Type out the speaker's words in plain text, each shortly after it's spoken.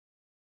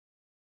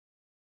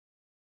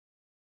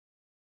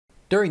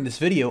During this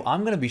video,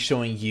 I'm going to be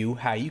showing you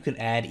how you can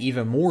add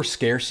even more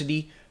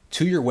scarcity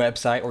to your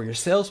website or your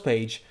sales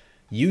page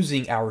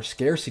using our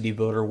scarcity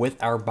builder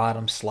with our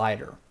bottom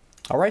slider.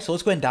 Alright, so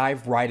let's go ahead and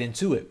dive right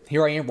into it.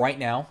 Here I am right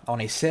now on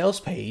a sales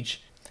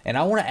page, and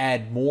I want to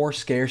add more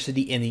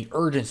scarcity and the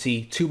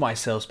urgency to my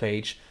sales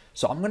page.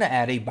 So I'm going to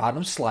add a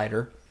bottom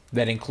slider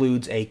that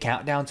includes a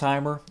countdown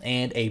timer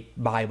and a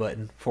buy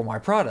button for my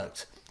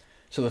product.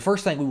 So the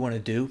first thing we want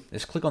to do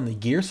is click on the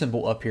gear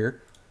symbol up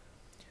here.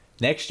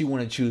 Next, you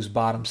want to choose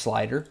bottom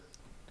slider.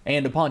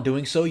 And upon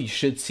doing so, you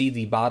should see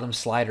the bottom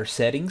slider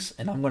settings.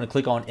 And I'm going to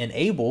click on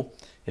enable.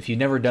 If you've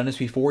never done this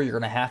before, you're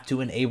going to have to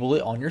enable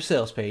it on your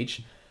sales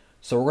page.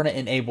 So we're going to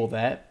enable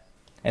that.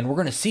 And we're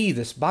going to see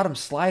this bottom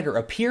slider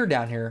appear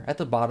down here at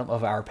the bottom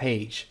of our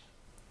page.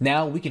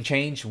 Now we can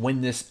change when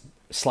this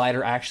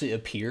slider actually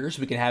appears.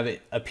 We can have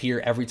it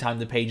appear every time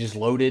the page is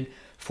loaded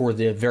for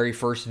the very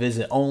first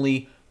visit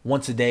only,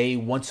 once a day,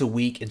 once a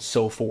week, and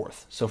so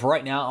forth. So for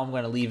right now, I'm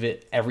going to leave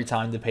it every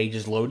time the page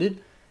is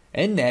loaded.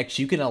 And next,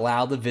 you can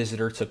allow the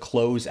visitor to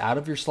close out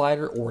of your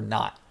slider or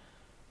not.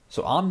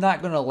 So I'm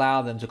not going to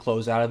allow them to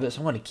close out of it, so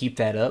I'm going to keep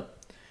that up.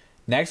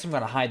 Next, I'm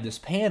going to hide this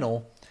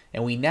panel,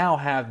 and we now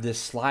have this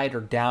slider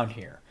down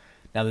here.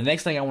 Now, the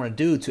next thing I want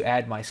to do to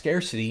add my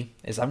scarcity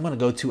is I'm going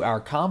to go to our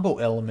combo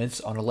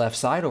elements on the left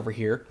side over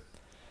here,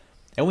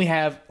 and we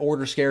have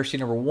order scarcity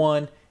number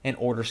 1 and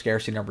order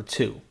scarcity number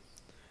 2.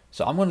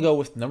 So I'm going to go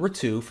with number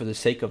 2 for the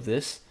sake of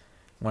this.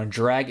 I'm going to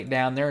drag it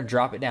down there and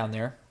drop it down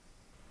there.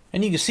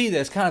 And you can see that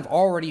it's kind of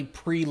already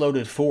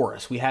preloaded for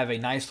us. We have a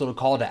nice little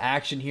call to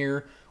action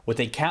here with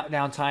a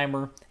countdown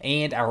timer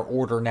and our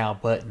order now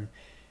button.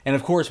 And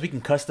of course, we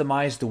can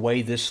customize the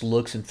way this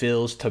looks and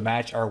feels to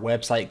match our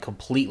website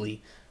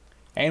completely.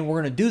 And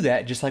we're going to do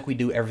that just like we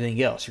do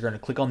everything else. You're going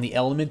to click on the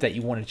element that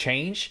you want to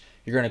change.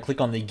 You're going to click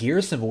on the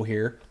gear symbol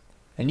here.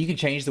 And you can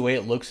change the way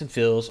it looks and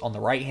feels on the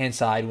right hand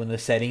side when the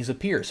settings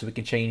appear. So we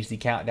can change the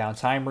countdown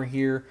timer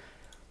here.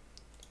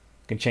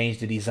 We can change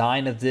the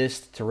design of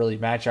this to really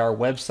match our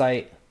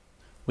website.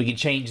 We can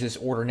change this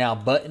order now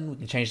button. We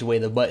can change the way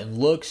the button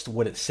looks,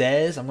 what it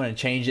says. I'm going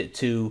to change it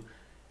to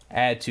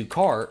add to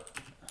cart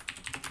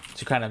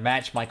to kind of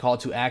match my call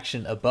to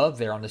action above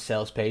there on the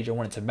sales page. I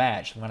want it to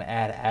match. I'm going to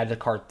add to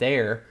cart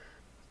there.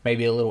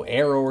 Maybe a little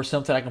arrow or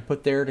something I can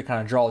put there to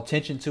kind of draw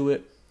attention to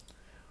it.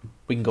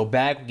 We can go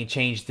back, we can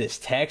change this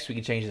text, we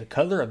can change the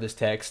color of this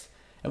text,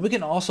 and we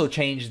can also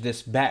change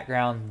this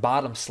background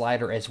bottom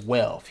slider as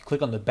well. If you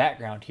click on the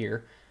background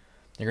here,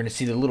 you're going to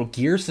see the little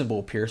gear symbol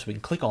appear, so we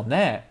can click on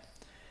that.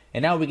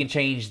 And now we can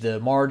change the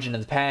margin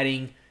of the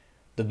padding,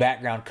 the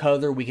background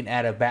color, we can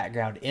add a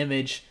background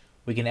image,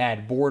 we can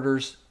add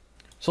borders.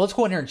 So let's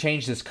go in here and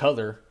change this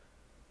color.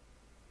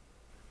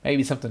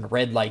 Maybe something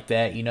red like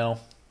that, you know.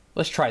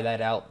 Let's try that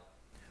out.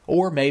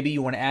 Or maybe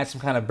you want to add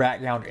some kind of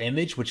background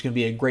image, which can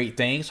be a great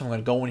thing. So I'm going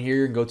to go in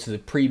here and go to the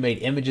pre-made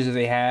images that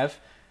they have.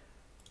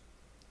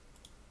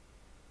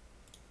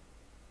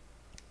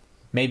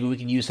 Maybe we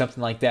can use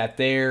something like that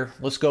there.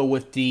 Let's go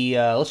with the,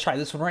 let's try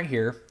this one right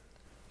here.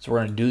 So we're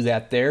going to do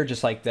that there,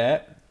 just like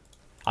that.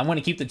 I'm going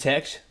to keep the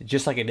text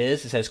just like it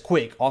is. It says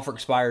quick, offer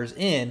expires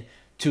in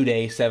 2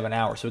 days, 7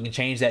 hours. So we can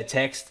change that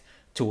text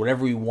to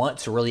whatever we want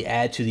to really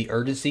add to the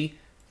urgency.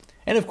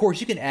 And of course,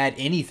 you can add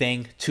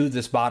anything to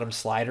this bottom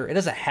slider. It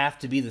doesn't have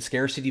to be the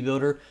scarcity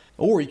builder,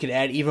 or you could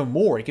add even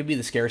more. It could be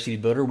the scarcity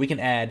builder. We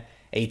can add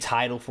a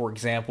title, for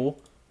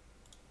example.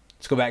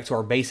 Let's go back to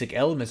our basic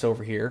elements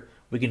over here.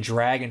 We can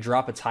drag and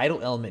drop a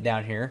title element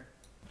down here,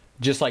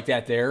 just like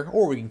that there,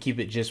 or we can keep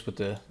it just with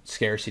the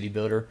scarcity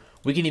builder.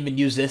 We can even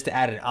use this to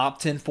add an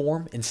opt-in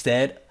form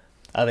instead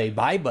of a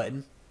buy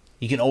button.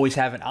 You can always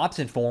have an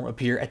opt-in form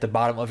appear at the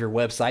bottom of your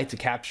website to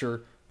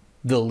capture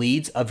the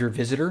leads of your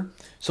visitor.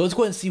 So let's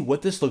go ahead and see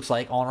what this looks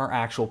like on our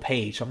actual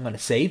page. So I'm going to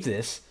save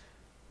this.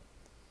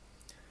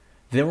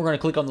 Then we're going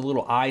to click on the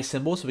little eye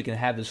symbol so we can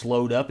have this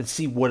load up and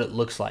see what it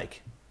looks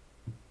like.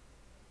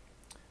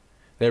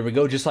 There we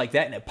go, just like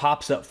that, and it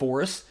pops up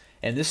for us.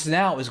 And this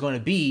now is going to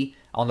be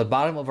on the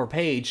bottom of our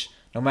page.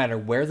 No matter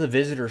where the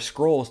visitor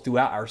scrolls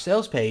throughout our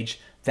sales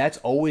page, that's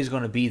always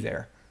going to be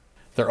there.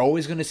 They're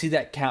always going to see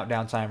that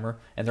countdown timer,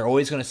 and they're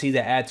always going to see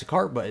that add to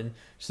cart button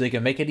so they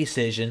can make a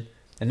decision.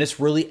 And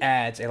this really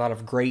adds a lot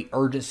of great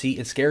urgency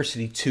and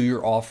scarcity to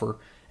your offer.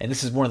 And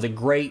this is one of the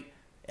great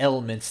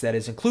elements that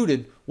is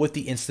included with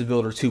the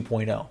InstaBuilder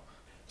 2.0.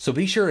 So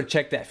be sure to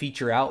check that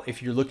feature out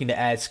if you're looking to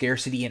add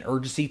scarcity and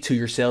urgency to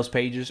your sales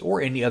pages or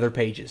any other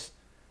pages.